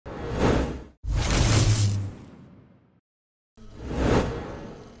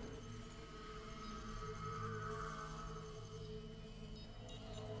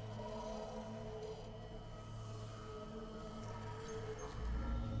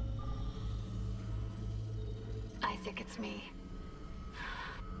Isaac, it's me.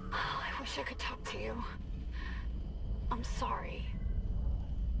 I wish I could talk to you. I'm sorry.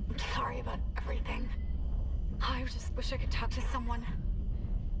 I'm sorry about everything. I just wish I could talk to someone.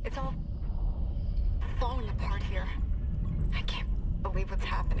 It's all falling apart here. I can't believe what's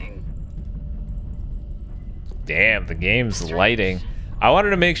happening. Damn, the game's lighting. I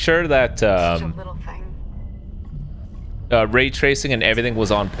wanted to make sure that Such a little thing. ray tracing and everything was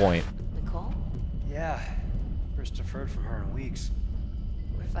on point. Nicole? Yeah. First I've heard from her in weeks.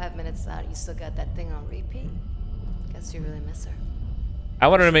 We're 5 minutes out. You still got that thing on repeat? Guess you really miss her. I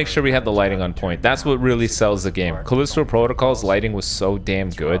wanted to make sure we had the lighting on point. That's what really sells the game. Callisto Protocol's lighting was so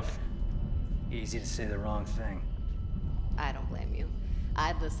damn good. Easy to say the wrong thing. I don't blame you.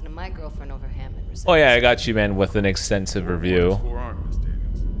 I'd listen to my girlfriend over him and Oh yeah, I got you, man, with an extensive review.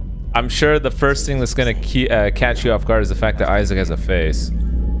 I'm sure the first thing that's gonna catch you off guard is the fact that Isaac has a face.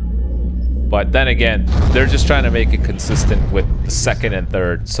 But then again, they're just trying to make it consistent with the second and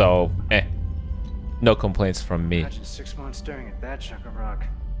third, so no complaints from me. Imagine 6 months staring at that chunk of rock.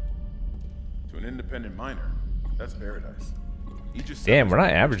 To an independent miner, that's paradise. Damn, we're not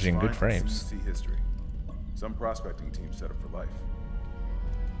averaging good frames. See history. Some prospecting team set up for life.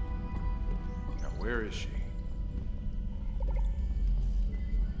 Now where is she?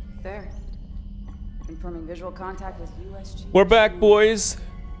 There. Confirming visual contact with USG. We're back, boys.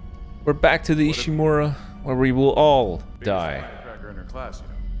 We're back to the ISHIMURA, where we will all die. Firecracker in her class, you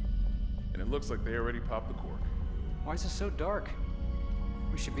know. And it looks like they already popped the cork. Why is it so dark?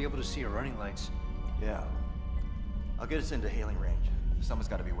 We should be able to see her running lights. Yeah. I'll get us into hailing range. Someone's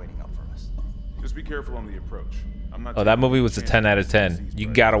got to be waiting up for us. Just be careful on the approach. I'm not. Oh, that movie was a 10 out of 10. You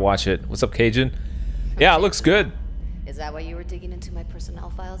gotta watch it. What's up, Cajun? Yeah, it looks good. Is that why you were digging into my personnel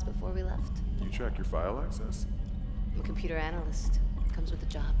files before we left? You check your file access? I'm a computer analyst. Comes with the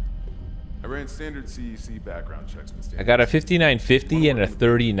job. I ran standard CEC background checks. I got a 5950 and a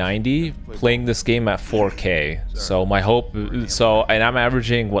 3090 playing this game at 4K. So my hope, and I'm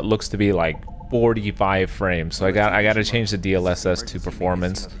averaging what looks to be like 45 frames. So I got to change the DLSS to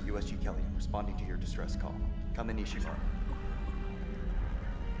performance. USG Kelly, responding to your distress call. Come in, Ishimura.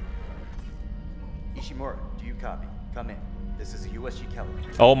 Ishimura, do you copy? Come in. This is a USG Kelly.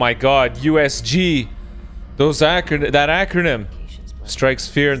 Oh my God, USG! That acronym strikes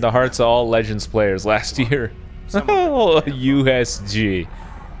fear in the hearts of all Legends players last year. Oh, USG.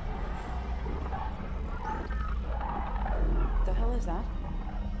 The hell is that?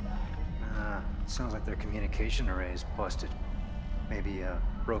 Sounds like their communication array is busted. Maybe a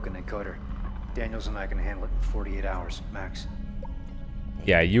broken encoder. Daniels and I can handle it in 48 hours, max.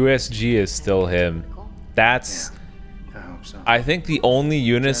 Yeah, USG is still him. That's... Yeah, I hope so. I think the only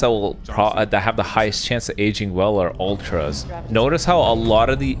units that will that have the highest chance of aging well are Ultras. Notice how a lot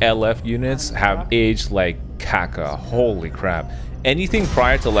of the LF units have aged like caca. Holy crap. Anything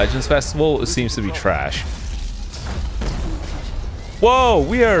prior to Legends Festival seems to be trash. Whoa,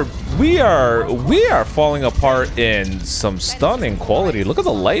 we are falling apart in some stunning quality. Look at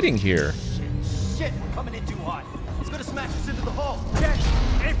the lighting here. Shit, we're coming in too hot. It's gonna smash us into the hull. Jack,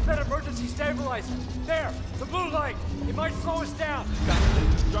 aim for that emergency stabilizer. There, the blue light. It might slow us down. Got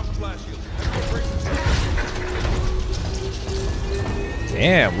it. Drop the flash shield.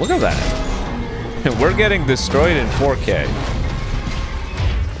 Damn, look at that. We're getting destroyed in 4K.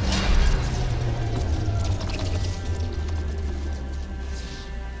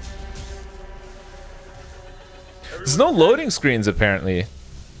 There's no loading screens, apparently.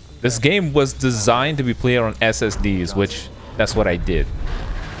 This game was designed to be played on SSDs, which that's what I did.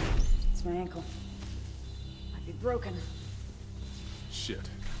 It's my ankle. Might be broken. Shit,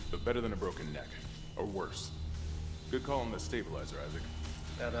 but better than a broken neck, or worse. Good call on the stabilizer, Isaac.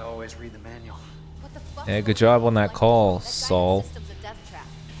 Gotta always read the manual. What the fuck? Yeah, good job on that call, Saul.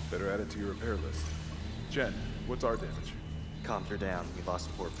 Better add it to your repair list. Jen, what's our damage? Comms are down. We lost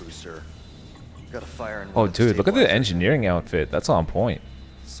a port booster. Got a fire in Oh, one of the dude, look at the stabilizers. engineering outfit. That's on point.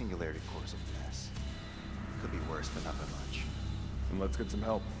 Singularity core's a mess. Could be worse, but not by much. Then let's get some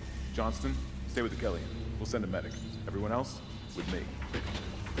help. Johnston, stay with the Kelly. We'll send a medic. Everyone else, with me.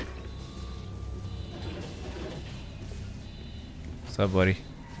 What's up, buddy?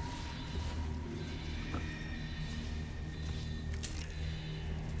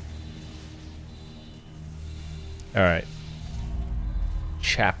 All right.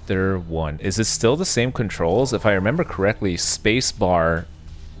 Chapter 1. Is it still the same controls? If I remember correctly, spacebar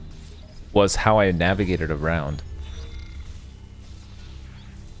was how I navigated around.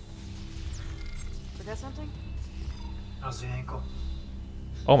 Forget something? How's the ankle?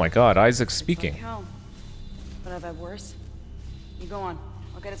 Oh my God, Isaac's speaking. Like hell. But I've had worse. You go on.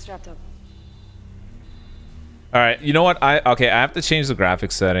 I'll get it strapped up. All right, you know what? I have to change the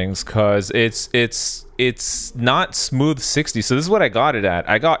graphics settings because it's not smooth 60. So this is what I got it at.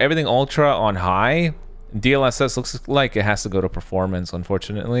 I got everything ultra on high. DLSS looks like it has to go to performance,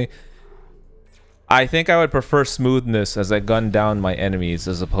 unfortunately. I think I would prefer smoothness as I gun down my enemies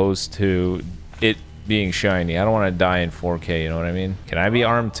as opposed to it being shiny. I don't want to die in 4K, you know what I mean? Can I be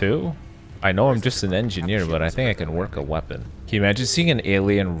armed too? I know I'm just an engineer, but I think I can work a weapon. Can you imagine seeing an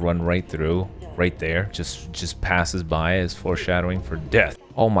alien run right through? Right there, just passes by as foreshadowing for death.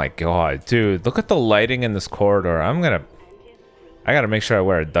 Oh my god, dude, look at the lighting in this corridor. I gotta make sure I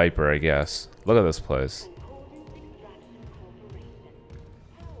wear a diaper, I guess. Look at this place.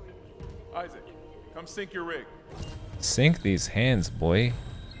 Isaac, come sync your rig. Sink these hands, boy.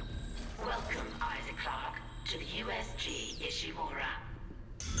 Welcome, Isaac Clarke, to the USG ISHIMURA.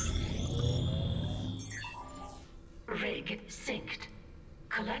 Rig synced.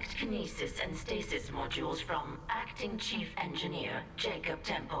 Collect kinesis and stasis modules from Acting Chief Engineer Jacob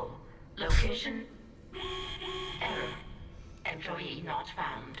Temple. Location? Error. Employee not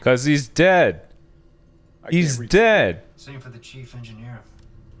found. Cause he's dead. He's dead. Same for the chief engineer.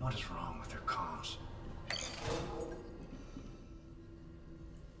 What is wrong with their comms?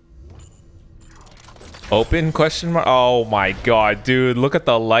 Open question mark? Oh my god, dude, look at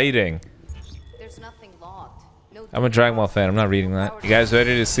the lighting. There's nothing logged. No. I'm a Dragon Ball fan. I'm not reading that. You guys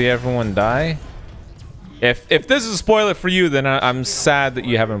ready to see everyone die? If this is a spoiler for you, then I'm sad that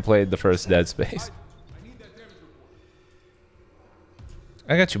you haven't played the first Dead Space.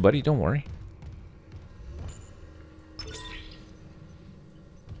 I got you, buddy. Don't worry.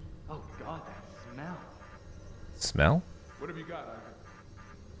 Oh god, that smell. Smell? What have you got, Isaac?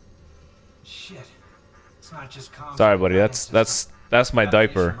 Shit. It's not just comms. Sorry, buddy. That's my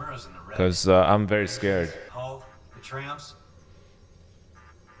diaper. Because I'm very scared. Hull, the trams.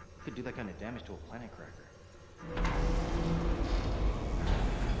 Could do that kind of damage to a planet cracker.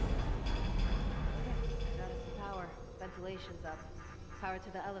 Power. Ventilation's up. Power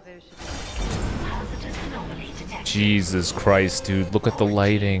to the elevator should Hazardous anomaly detected. Jesus Christ, dude. Look at the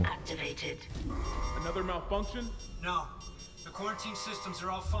lighting. Activated. Another malfunction? No. The quarantine systems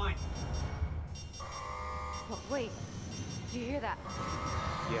are all fine. Oh, wait. Do you hear that?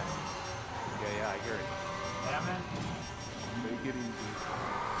 Yeah, I hear it. Yeah, man. Make it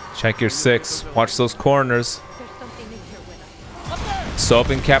easy. Check your 6. Watch those corners. There's something in here with us. Soap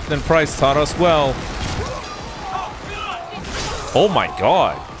and Captain Price taught us well. Oh my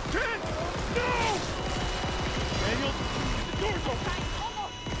god.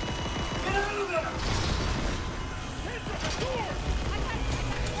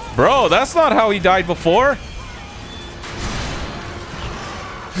 Bro, that's not how he died before.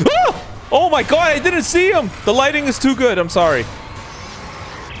 Ah! Oh my god, I didn't see him. The lighting is too good. I'm sorry.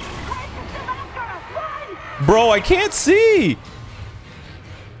 Bro, I can't see.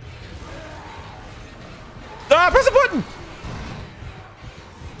 Ah, press the button.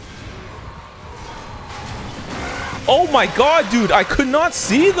 Oh my god, dude, I could not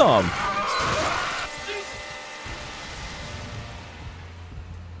see them.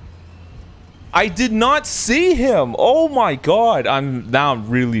 I did not see him. Oh my god. I'm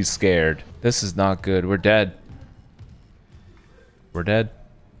really scared. This is not good. We're dead. We're dead.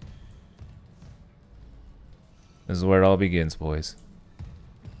 This is where it all begins, boys.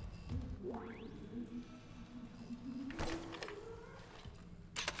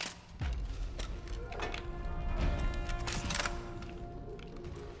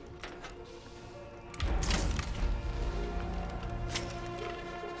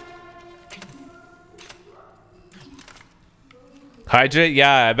 Hydrate?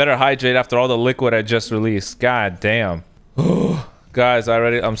 Yeah, I better hydrate after all the liquid I just released. God damn. Guys,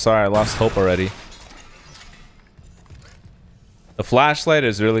 I'm sorry, I lost hope already. The flashlight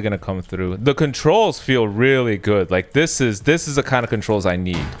is really gonna come through. The controls feel really good. Like this is the kind of controls I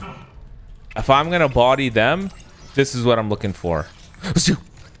need. If I'm gonna body them, this is what I'm looking for.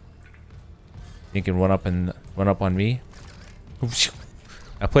 You can run up on me.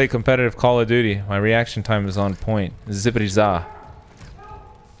 I play competitive Call of Duty. My reaction time is on point. Zippity za.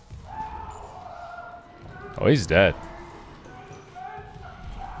 Oh, he's dead.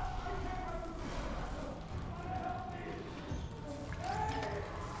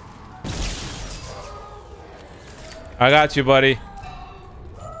 I got you, buddy.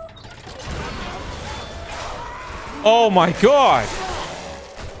 Oh my god.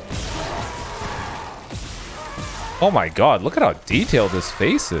 Oh my god, look at how detailed his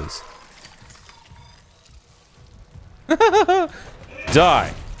face is.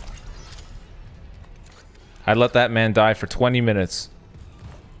 Die. I'd let that man die for 20 minutes.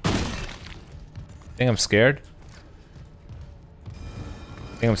 Think I'm scared?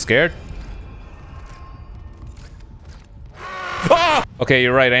 Think I'm scared? Ah! Okay,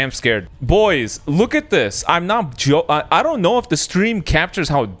 you're right. I am scared. Boys, look at this. I'm not I don't know if the stream captures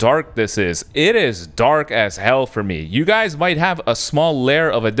how dark this is. It is dark as hell for me. You guys might have a small layer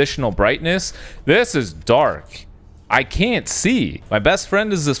of additional brightness. This is dark. I can't see. My best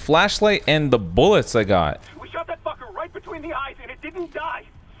friend is this flashlight and the bullets I got. We shot that fucker right between the eyes and it didn't die.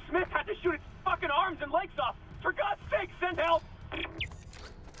 Smith had to shoot its fucking arms and legs off. For God's sake, send help!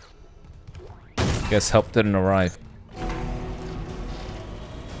 Guess help didn't arrive.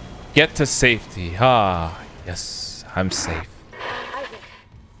 Get to safety. Ah, yes, I'm safe. Isaac.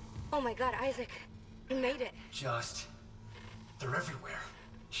 Oh my God, Isaac. You made it. Just... they're everywhere.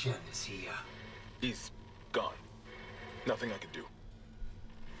 Shin, is he, He's gone. Nothing I can do.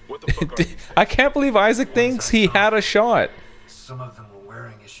 What the fuck are you? I can't believe Isaac thinks he had a shot. Some of them were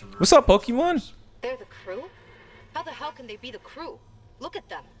wearing ISHIMURA. What's up, Pokemon? They're the crew? How the hell can they be the crew? Look at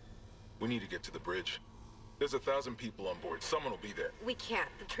them. We need to get to the bridge. There's 1,000 people on board. Someone will be there. We can't.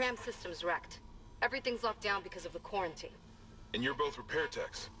 The tram system's wrecked. Everything's locked down because of the quarantine. And you're both repair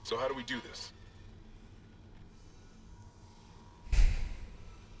techs. So how do we do this?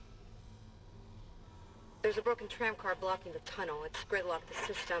 There's a broken tram car blocking the tunnel. It's gridlocked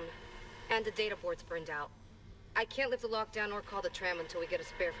the system. And the data board's burned out. I can't lift the lockdown or call the tram until we get a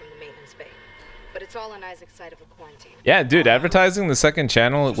spare from the maintenance bay. But it's all on Isaac's side of the quarantine. Yeah, dude, advertising the second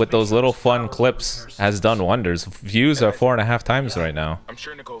channel with those little fun clips has done wonders. Views are 4.5 times right now. I'm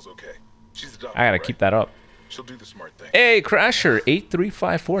sure Nicole's okay. She's the doctor, I gotta right? keep that up. She'll do the smart thing. Hey, Crasher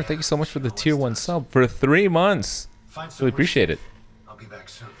 8354, thank you so much for the tier 1 sub for 3 months. Really appreciate it. I'll be back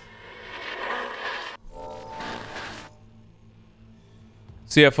soon.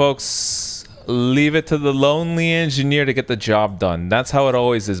 So yeah, folks, leave it to the lonely engineer to get the job done. That's how it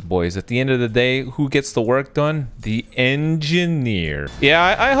always is, boys. At the end of the day, who gets the work done? The engineer.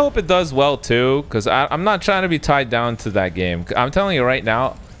 Yeah, I hope it does well too, because I'm not trying to be tied down to that game. I'm telling you right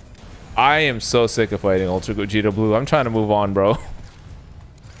now, I am so sick of fighting Ultra Gogeta Blue. I'm trying to move on, bro.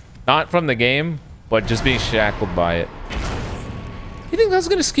 Not from the game, but just being shackled by it. You think that's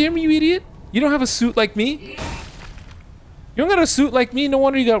gonna scare me, you idiot? You don't have a suit like me? You don't got a suit like me? No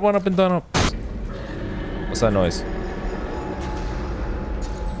wonder you got one up and done up. What's that noise?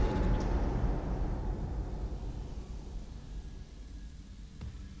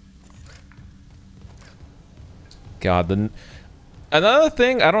 God, another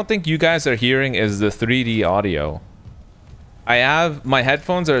thing I don't think you guys are hearing is the 3D audio. I have my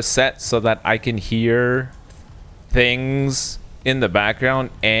headphones are set so that I can hear things in the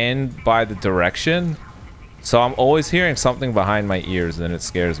background and by the direction. So I'm always hearing something behind my ears and it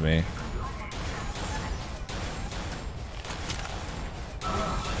scares me.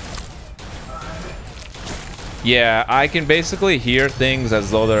 Yeah, I can basically hear things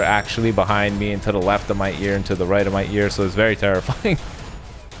as though they're actually behind me and to the left of my ear and to the right of my ear, so it's very terrifying.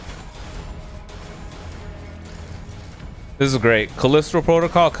 This is great. Callisto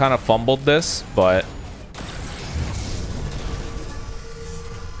Protocol kind of fumbled this, but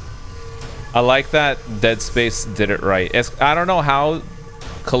I like that Dead Space did it right. I don't know how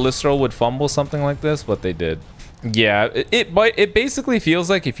Callisto would fumble something like this, but they did. Yeah, it basically feels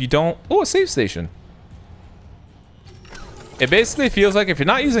like if you don't... Oh, a save station. It basically feels like if you're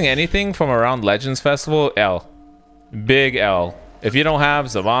not using anything from around Legends Festival, L. Big L. If you don't have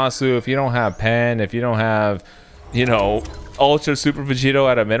Zamasu, if you don't have Pen, if you don't have, you know, Ultra Super Vegito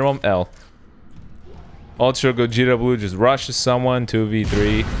at a minimum, L. Ultra Gogeta Blue just rushes someone,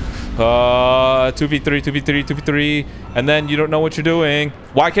 2v3. 2v3, 2v3, 2v3, and then you don't know what you're doing.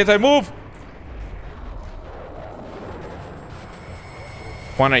 Why can't I move?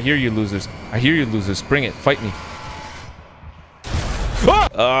 Come on, I hear you losers. I hear you losers. Bring it. Fight me.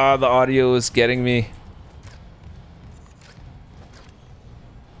 Ah, the audio is getting me.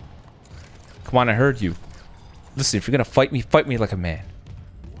 Come on, I heard you. Listen, if you're gonna fight me like a man.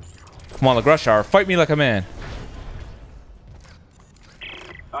 Come on, Lagrashar, fight me like a man.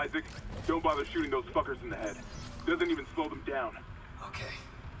 Isaac, don't bother shooting those fuckers in the head. Doesn't even slow them down. Okay.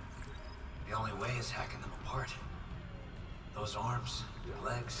 The only way is hacking them apart. Those arms,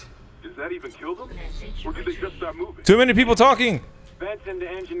 legs. Does that even kill them? Or did they just start moving? Too many people talking. Vents into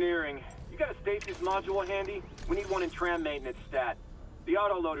engineering. You got a stasis module handy? We need one in tram maintenance stat. The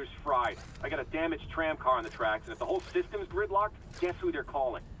autoloader's fried. I got a damaged tram car on the tracks, and if the whole system's gridlocked, guess who they're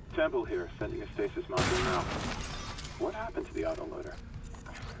calling? Temple here, sending a stasis module now. What happened to the autoloader?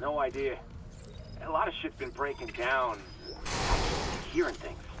 No idea. A lot of shit's been breaking down. Hearing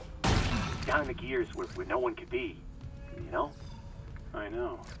things. Down in the gears where no one could be. You know? I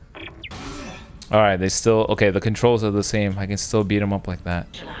know. All right, they still... Okay, the controls are the same. I can still beat them up like that.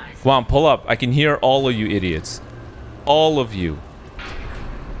 Come on, pull up. I can hear all of you idiots. All of you.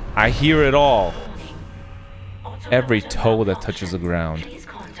 I hear it all. Every toe that touches the ground. Please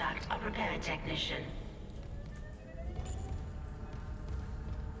contact a repair technician.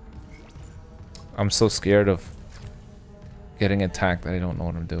 I'm so scared of getting attacked that I don't know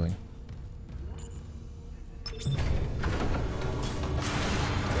what I'm doing.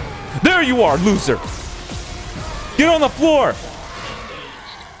 There you are, loser! Get on the floor!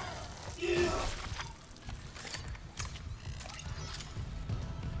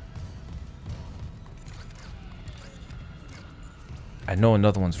 I know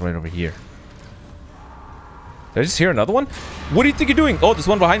another one's right over here. Did I just hear another one? What do you think you're doing? Oh, there's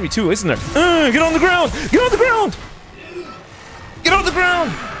one behind me too, isn't there? Get on the ground! Get on the ground! Get on the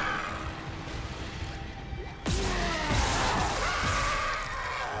ground!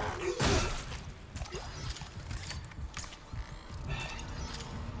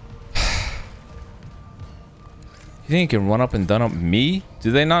 You think you can run up and done up me? Do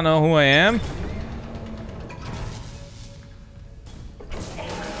they not know who I am?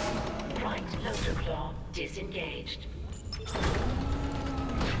 Right loader claw disengaged.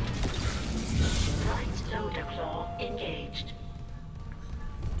 Right loader claw engaged.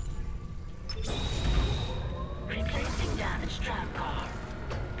 Replacing damaged tram car.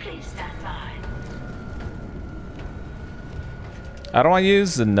 Please stand by. How do I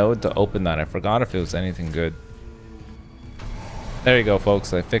use the node to open that? I forgot if it was anything good. There you go,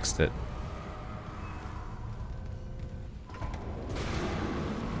 folks. I fixed it.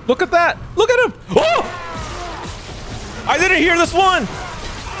 Look at that! Look at him! Oh! I didn't hear this one!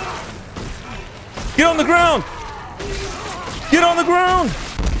 Get on the ground! Get on the ground!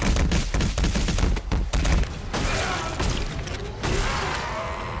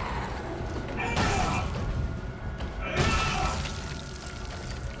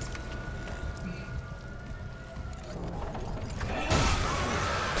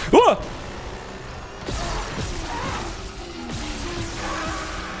 Whoa!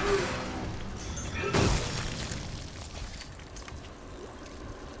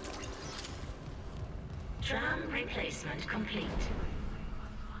 Tram replacement complete.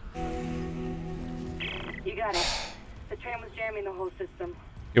 You got it. The tram was jamming the whole system.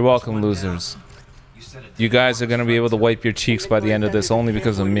 You're welcome, losers. You guys are gonna be able to wipe your cheeks by the end of this only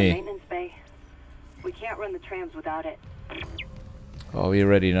because of me. We can't run the trams without it. Oh, we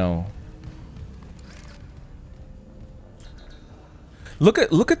already know. Look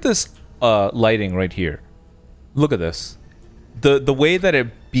at this lighting right here. Look at this. The way that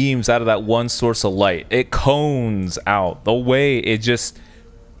it beams out of that one source of light, it cones out. The way it just,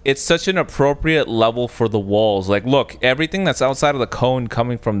 it's such an appropriate level for the walls. Like, look, everything that's outside of the cone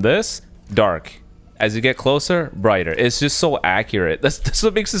coming from this, dark. As you get closer, brighter. It's just so accurate. That's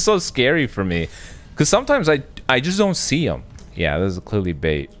what makes it so scary for me. Because sometimes I just don't see them. Yeah, this is clearly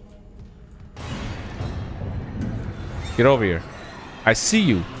bait. Get over here. I see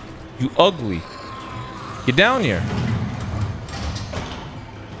you. You ugly. Get down here.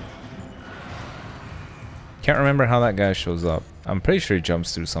 Can't remember how that guy shows up. I'm pretty sure he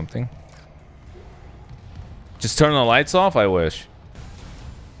jumps through something. Just turn the lights off, I wish.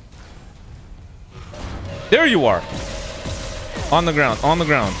 There you are. On the ground, on the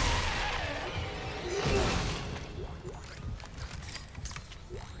ground.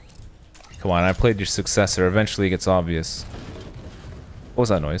 Come on, I played your successor. Eventually it gets obvious. What was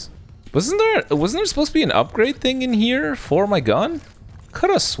that noise? Wasn't there supposed to be an upgrade thing in here for my gun? Could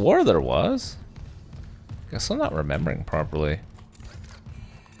have swore there was. Guess I'm not remembering properly.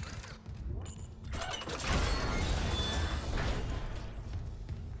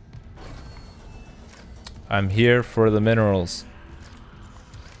 I'm here for the minerals.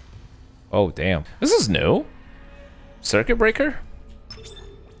 Oh, damn. This is new. Circuit breaker?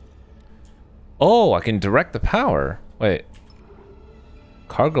 Oh, I can direct the power. Wait.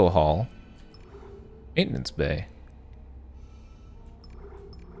 Cargo hall. Maintenance bay.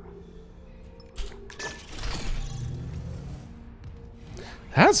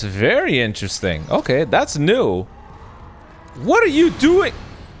 That's very interesting. Okay, that's new. What are you doing?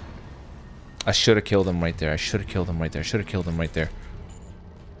 I should have killed him right there. I should have killed him right there. I should have killed him right there.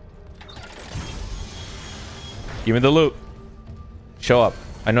 Give me the loot. Show up.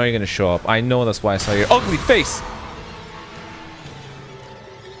 I know you're gonna show up. I know that's why I saw your ugly face.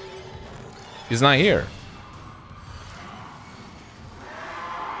 He's not here.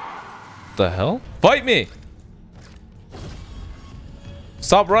 What the hell? Fight me!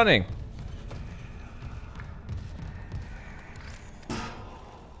 Stop running.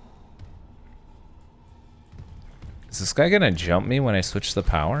 this guy gonna jump me when I switch the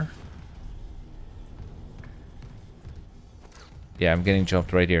power? Yeah, I'm getting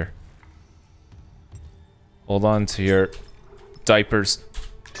jumped right here. Hold on to your diapers.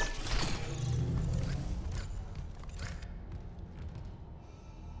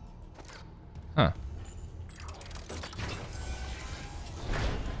 Huh.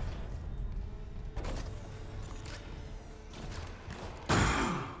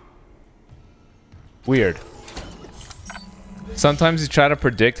 Weird. Sometimes you try to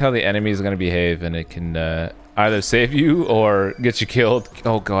predict how the enemy is going to behave, and it can either save you or get you killed.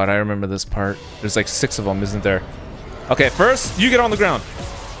 Oh god, I remember this part. There's like 6 of them, isn't there? Okay, first, you get on the ground.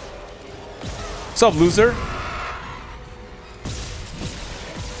 What's up, loser?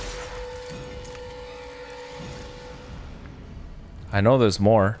 I know there's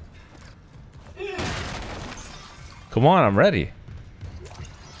more. Come on, I'm ready.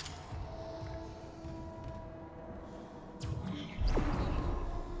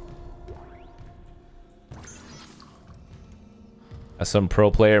 Some pro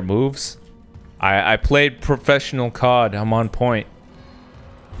player moves. I played professional COD. I'm on point.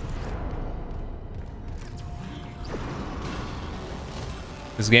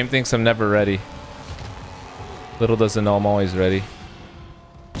 This game thinks I'm never ready. Little doesn't know I'm always ready.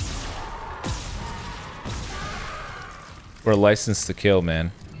 We're licensed to kill,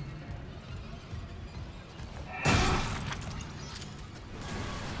 man.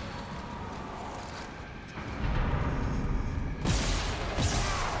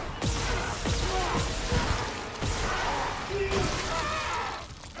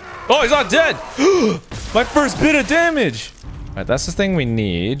 Oh, he's not dead! My first bit of damage! Alright, that's the thing we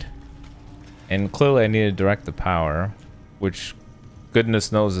need. And clearly I need to direct the power, which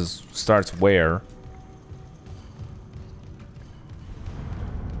goodness knows starts where.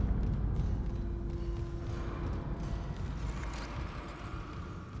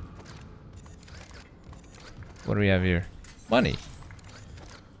 What do we have here? Money.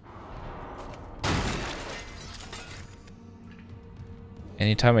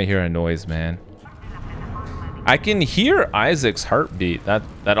 Anytime I hear a noise, man. I can hear Isaac's heartbeat.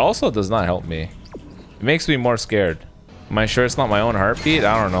 That also does not help me. It makes me more scared. Am I sure it's not my own heartbeat?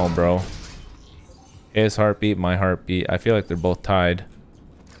 I don't know, bro. His heartbeat, my heartbeat. I feel like they're both tied.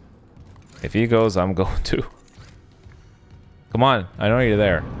 If he goes, I'm going to. Come on, I know you're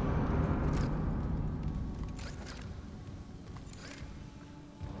there.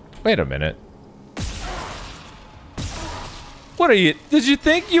 Wait a minute. What are you? Did you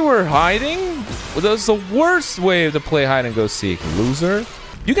think you were hiding? Well, that was the worst way to play hide and go seek, loser.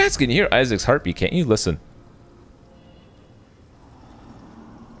 You guys can hear Isaac's heartbeat, can't you? Listen.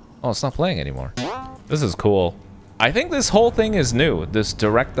 Oh, it's not playing anymore. This is cool. I think this whole thing is new. This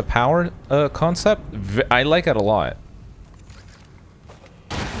direct the power concept. I like it a lot.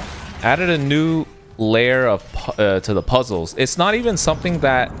 Added a new layer of to the puzzles. It's not even something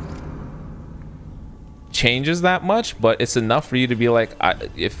that changes that much, but it's enough for you to be like,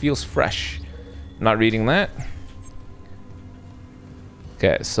 it feels fresh. I'm not reading that.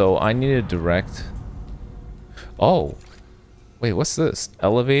 Okay, so I need to direct. Oh, wait, what's this?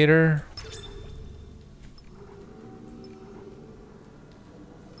 Elevator.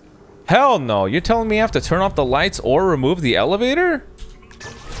 Hell no, you're telling me I have to turn off the lights or remove the elevator?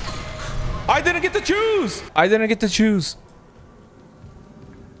 I didn't get to choose. I didn't get to choose.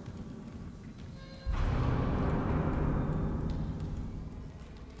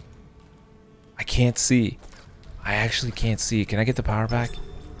 I can't see. I actually can't see. Can I get the power back?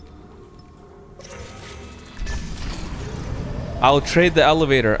 I'll trade the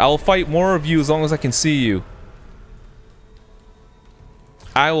elevator. I'll fight more of you as long as I can see you.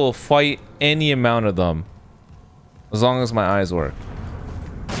 I will fight any amount of them as long as my eyes work.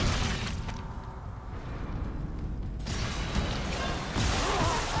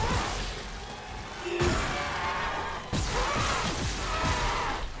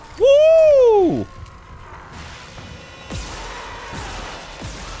 Woo!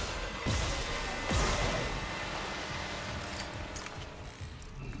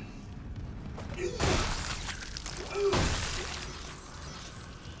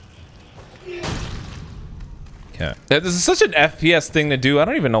 Yeah. This is such an FPS thing to do. I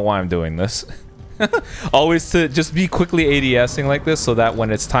don't even know why I'm doing this. Always to just be quickly ADSing like this so that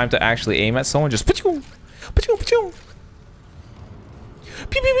when it's time to actually aim at someone, just pa-choo, pa-choo, pa-choo.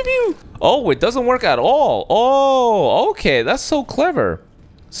 Pew, pew, pew, pew. Oh, it doesn't work at all. Oh, okay. That's so clever.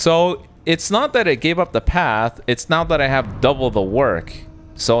 So it's not that it gave up the path. It's now that I have double the work.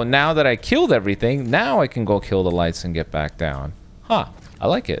 So now that I killed everything, now I can go kill the lights and get back down. Huh. I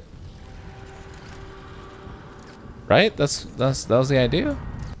like it. Right? That was the idea.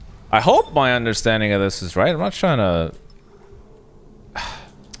 I hope my understanding of this is right. I'm not trying to.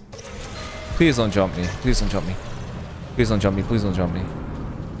 Please don't jump me. Please don't jump me. Please don't jump me. Please don't jump me.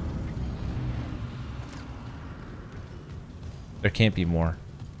 There can't be more.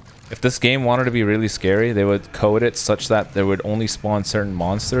 If this game wanted to be really scary, they would code it such that there would only spawn certain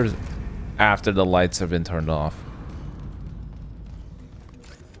monsters after the lights have been turned off.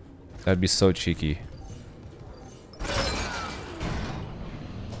 That'd be so cheeky.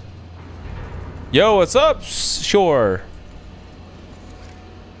 Yo, what's up? Sure.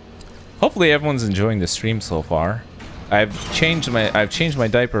 Hopefully everyone's enjoying the stream so far. I've changed my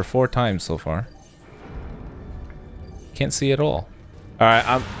diaper 4 times so far. Can't see at all. All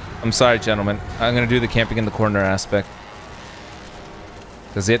right, I'm sorry, gentlemen. I'm gonna do the camping in the corner aspect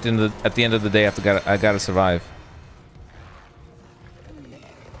because at the end of the day, I gotta survive.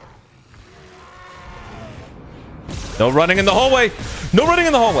 No running in the hallway. No running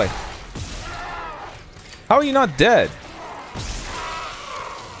in the hallway. How are you not dead?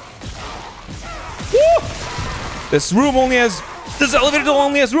 Woo! This elevator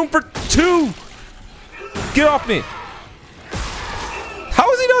only has room for 2. Get off me. How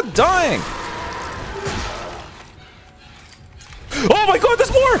is he not dying? Oh my god,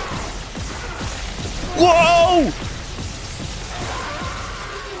 there's more! Whoa!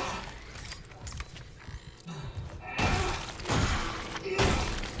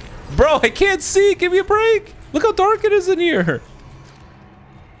 Bro, I can't see. Give me a break. Look how dark it is in here.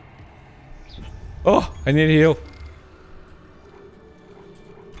 Oh, I need to heal.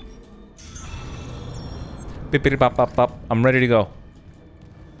 I'm ready to go.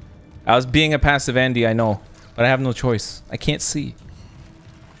 I was being a passive Andy, I know, but I have no choice. I can't see.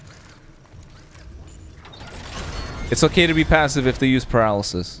 It's okay to be passive if they use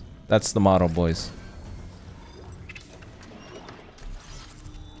paralysis. That's the motto, boys.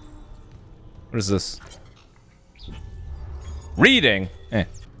 What is this? Reading?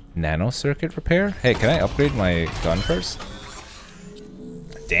 Nano circuit repair? Hey, can I upgrade my gun first?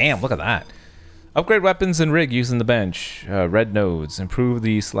 Damn, look at that. Upgrade weapons and rig using the bench. Red nodes. Improve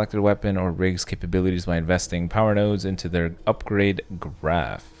the selected weapon or rig's capabilities by investing power nodes into their upgrade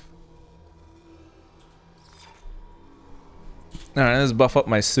graph. Alright, let's buff up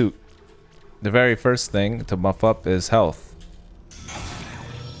my suit. The very first thing to buff up is health.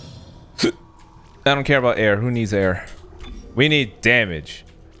 I don't care about air. Who needs air? We need damage.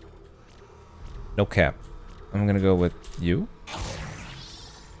 No cap. I'm gonna go with you.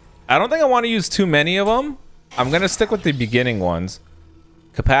 I don't think I want to use too many of them. I'm gonna stick with the beginning ones.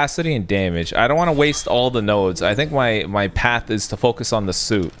 Capacity and damage. I don't want to waste all the nodes. I think my path is to focus on the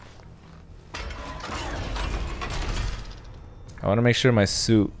suit. I want to make sure my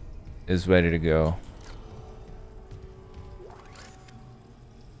suit is ready to go.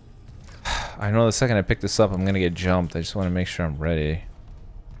 I know the second I pick this up, I'm gonna get jumped. I just want to make sure I'm ready.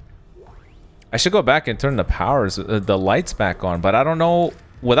 I should go back and turn the powers, the lights back on, but I don't know.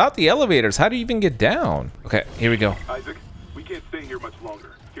 Without the elevators, how do you even get down? Okay, here we go. Isaac, we can't stay here much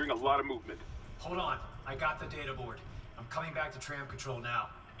longer. Hearing a lot of movement. Hold on. I got the data board. I'm coming back to tram control now.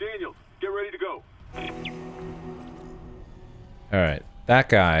 Daniel, get ready to go. Alright, that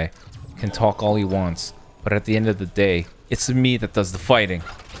guy can talk all he wants, but at the end of the day, it's me that does the fighting.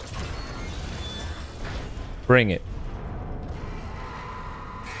 Bring it.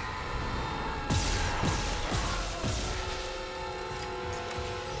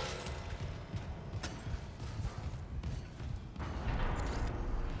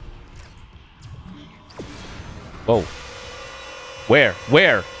 Whoa. Where?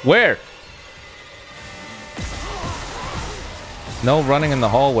 Where? Where? No running in the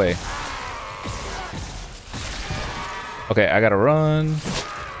hallway. Okay, I gotta run.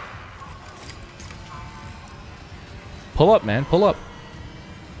 Pull up, man. Pull up.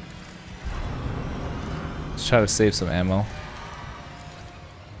 Let's try to save some ammo.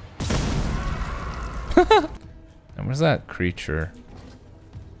 And where's that creature?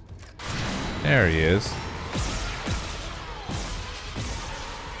 There he is.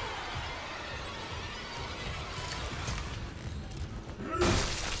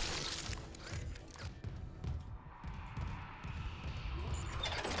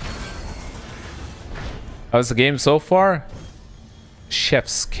 How's the game so far?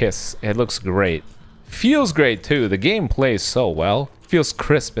 Chef's kiss. It looks great. Feels great too. The game plays so well. Feels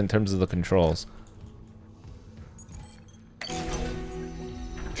crisp in terms of the controls.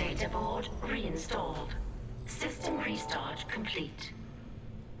 Data board reinstalled. System restart complete.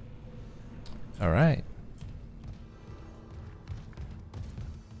 All right.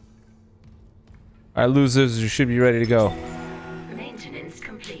 All right, losers, you should be ready to go. Maintenance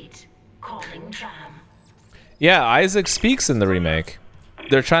complete. Calling tram. Yeah, Isaac speaks in the remake.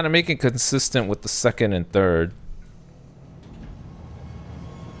 They're trying to make it consistent with the second and third.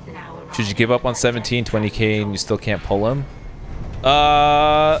 Should you give up on 17, 20k, and you still can't pull him?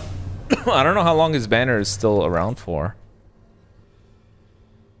 I don't know how long his banner is still around for.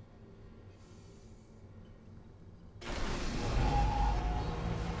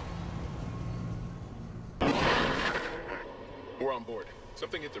 We're on board.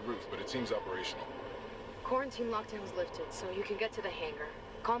 Something hit the roof, but it seems operational. Quarantine lockdown's lifted, so you can get to the hangar.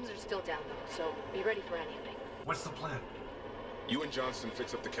 Comms are still down though, so be ready for anything. What's the plan? You and Johnston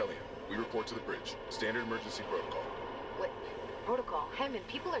fix up the Kellyan. We report to the bridge. Standard emergency protocol. What? Protocol? Hammond,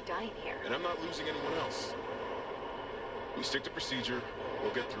 people are dying here. And I'm not losing anyone else. We stick to procedure.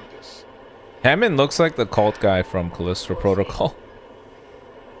 We'll get through this. Hammond looks like the cult guy from Callisto Protocol.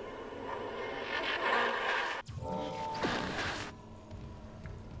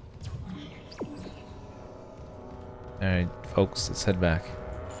 Alright, folks, let's head back.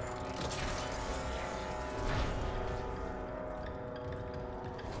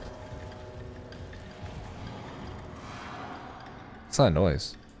 What's that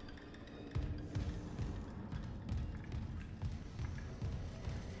noise?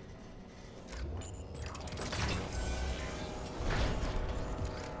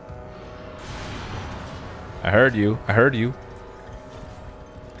 I heard you. I heard you.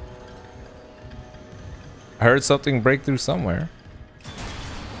 I heard something break through somewhere.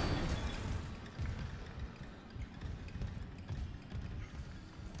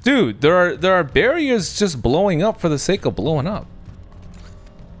 Dude, there are barriers just blowing up for the sake of blowing up.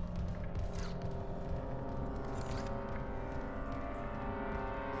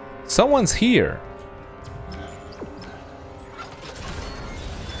 Someone's here.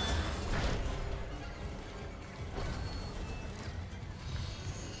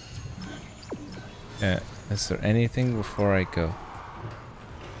 Yeah, is there anything before I go?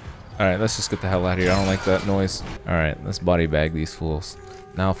 Alright, let's just get the hell out of here. I don't like that noise. Alright, let's body bag these fools.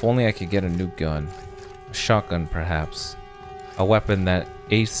 Now, if only I could get a new gun. A shotgun, perhaps. A weapon that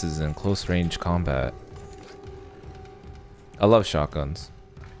aces in close range combat. I love shotguns.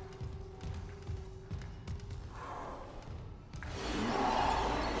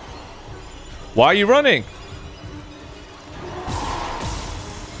 Why are you running?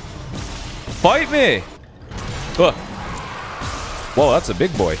 Fight me! Ugh. Whoa, that's a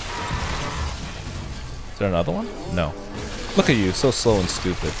big boy. Is there another one? No. Look at you, so slow and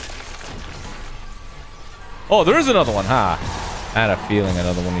stupid. Oh, there is another one, huh? I had a feeling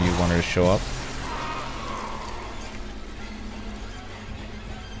another one of you wanted to show up.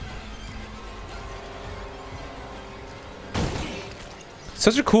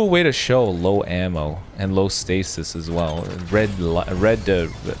 Such a cool way to show low ammo and low stasis as well.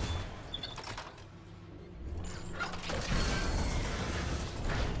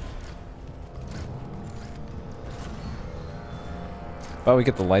 Oh, we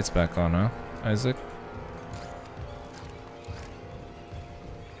get the lights back on, huh, Isaac?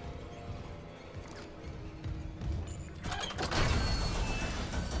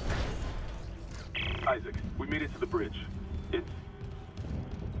 Isaac, we made it to the bridge.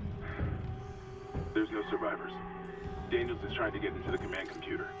 There's no survivors. Daniels is trying to get into the command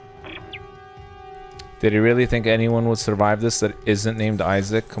computer. Did he really think anyone would survive this that isn't named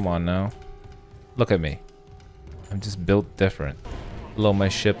Isaac? Come on now. Look at me. I'm just built different. Hello, my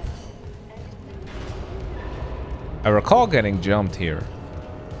ship. I recall getting jumped here.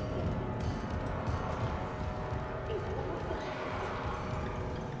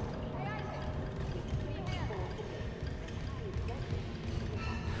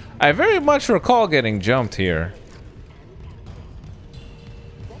 I very much recall getting jumped here.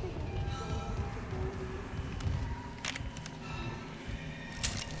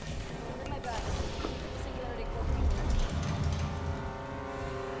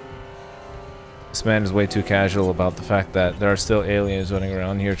 This man is way too casual about the fact that there are still aliens running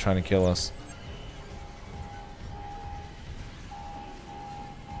around here trying to kill us.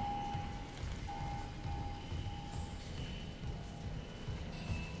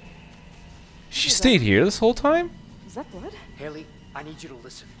 She stayed here this whole time? Is that blood? Haley, I need you to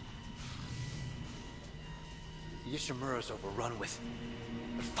listen. ISHIMURA's overrun with...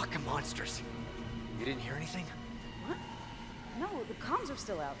 they're fucking monsters. You didn't hear anything? What? No, the comms are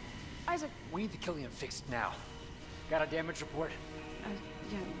still out. Isaac... We need the Kellyan fixed now. Got a damage report?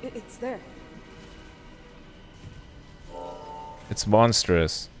 Yeah, it's there. It's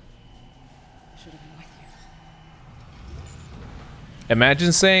monstrous. Should have been with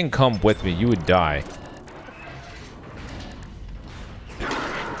Imagine saying, come with me. You would die.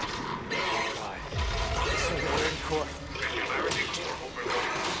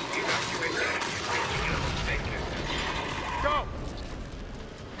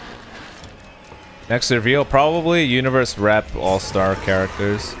 Next reveal, probably Universe Rep All-Star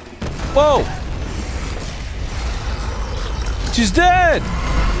characters. Whoa! She's dead!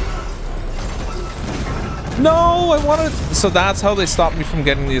 No, I wanted... So that's how they stopped me from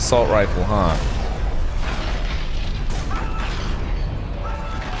getting the assault rifle, huh?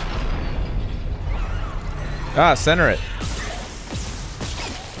 Ah, center it.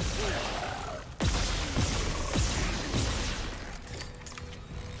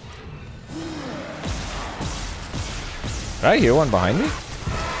 Did I hear one behind me?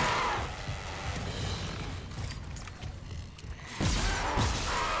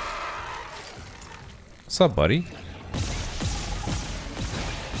 What's up, buddy?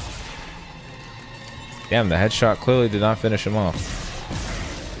 Damn, the headshot clearly did not finish him off.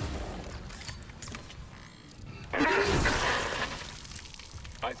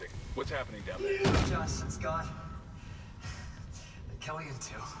 Isaac, what's happening down there? Johnson's gone. Kelly and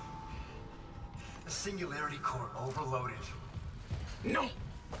two. The singularity core overloaded. No!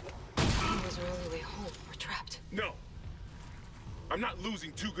 Where's our only way home? We're trapped. No! I'm not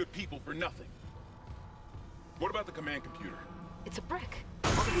losing two good people for nothing. What about the command computer? It's a brick.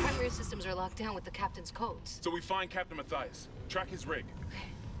 All the primary systems are locked down with the captain's codes. So we find Captain Matthias, track his rig.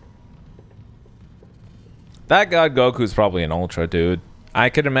 That god Goku's probably an Ultra, dude. I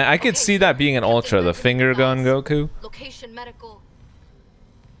could see that being an Ultra, the finger gun Goku. Location medical.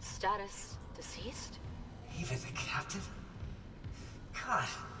 Status deceased? Even the captain? God.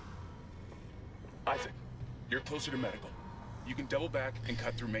 Isaac, you're closer to medical. You can double back and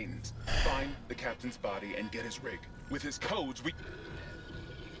cut through maintenance. Find the captain's body and get his rig. With his codes, we...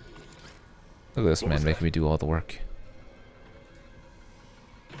 Look at this man making me do all the work.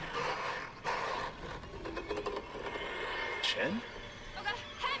 Chen? Okay,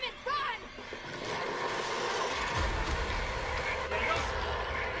 Hammond, run!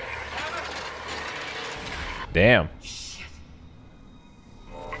 Damn.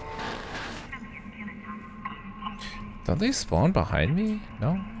 Don't they spawn behind me?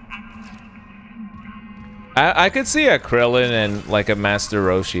 No. I could see a Krillin and like a Master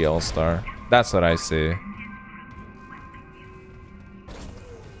Roshi All-Star. That's what I see.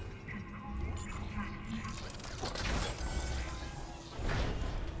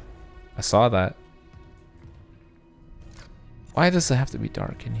 I saw that. Why does it have to be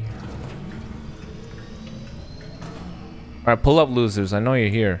dark in here? Alright, pull up, losers. I know you're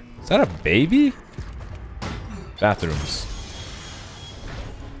here. Is that a baby? Bathrooms.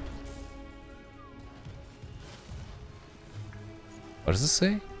 What does this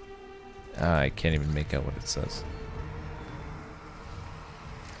say? I can't even make out what it says.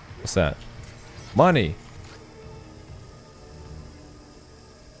 What's that? Money.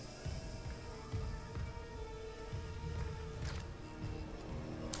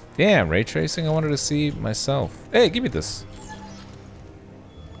 Damn, ray tracing. I wanted to see myself. Hey, give me this.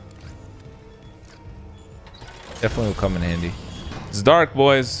 Definitely will come in handy. It's dark,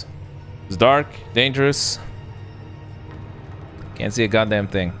 boys. It's dark, dangerous. Can't see a goddamn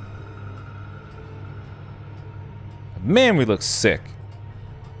thing. Man, we look sick.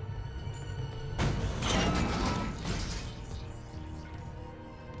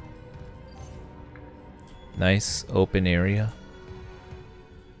 Nice open area.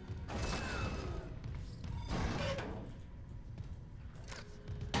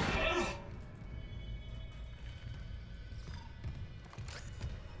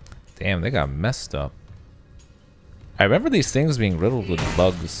 Damn, they got messed up. I remember these things being riddled with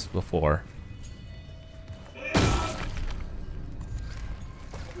bugs before.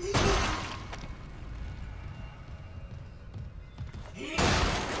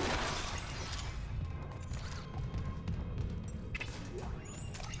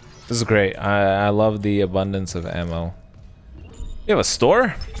 This is great. I love the abundance of ammo. You have a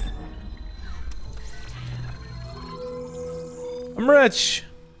store? I'm rich.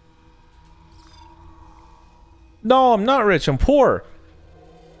 No, I'm not rich. I'm poor.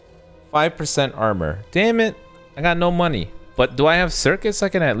 5% armor. Damn it. I got no money. But do I have circuits I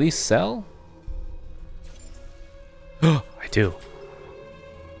can at least sell? I do.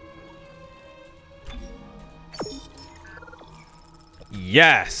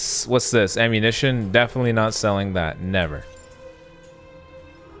 Yes. What's this? Ammunition? Definitely not selling that. Never.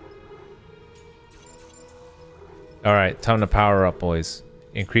 All right. Time to power up, boys.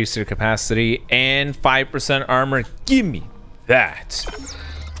 Increase your capacity and 5% armor. Give me that.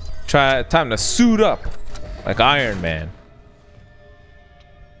 Time to suit up like Iron Man.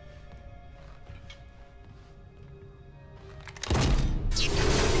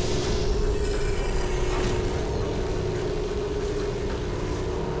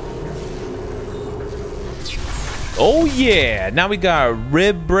 Oh yeah, now we got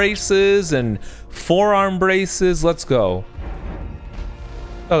rib braces and forearm braces. Let's go.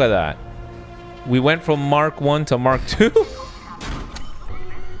 Look at that. We went from Mark 1 to Mark 2.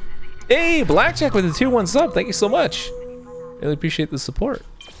 Hey, Blackjack with the tier 1 sub. Thank you so much. Really appreciate the support.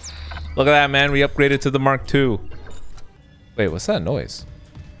 Look at that, man. We upgraded to the Mark 2. Wait, what's that noise?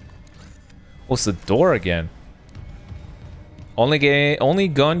 Oh, it's the door again. Only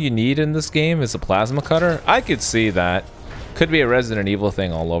gun you need in this game is a plasma cutter. I could see that. Could be a Resident Evil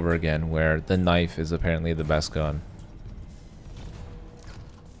thing all over again, where the knife is apparently the best gun.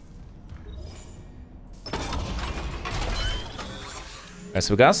 Alright,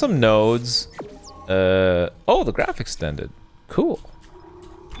 so we got some nodes. Oh, the graphics extended. Cool.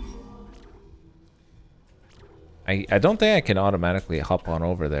 I don't think I can automatically hop on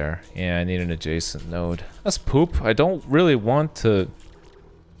over there. Yeah, I need an adjacent node. That's poop. I don't really want to...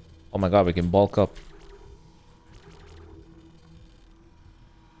 Oh my god, we can bulk up.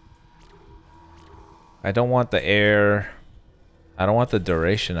 I don't want the air. I don't want the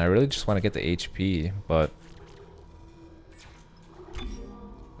duration. I really just want to get the HP, but...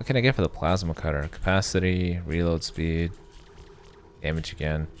 What can I get for the plasma cutter? Capacity, reload speed, damage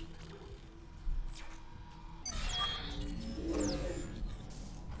again.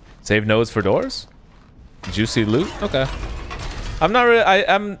 Save nodes for doors? Juicy loot? Okay. I'm not really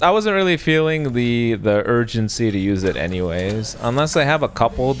I wasn't really feeling the urgency to use it anyways. Unless I have a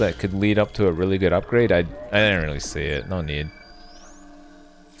couple that could lead up to a really good upgrade, I didn't really see it. No need.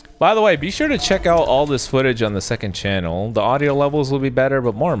 By the way, be sure to check out all this footage on the second channel. The audio levels will be better,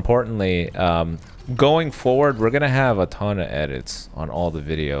 but more importantly, going forward, we're gonna have a ton of edits on all the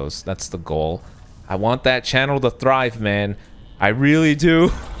videos. That's the goal. I want that channel to thrive, man. I really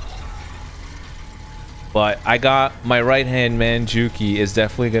do. But I got my right-hand man, Juki, is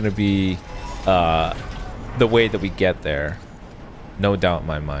definitely going to be the way that we get there. No doubt in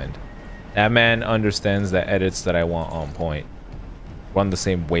my mind. That man understands the edits that I want on point. We're on the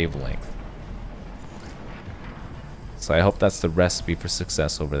same wavelength. So I hope that's the recipe for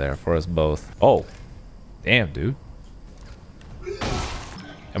success over there for us both. Oh, damn, dude.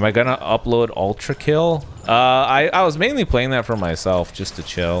 Am I going to upload Ultra Kill? I was mainly playing that for myself, just to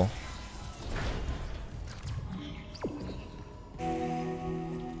chill.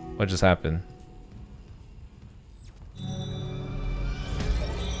 What just happened?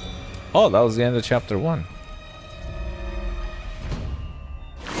 Oh, that was the end of chapter 1.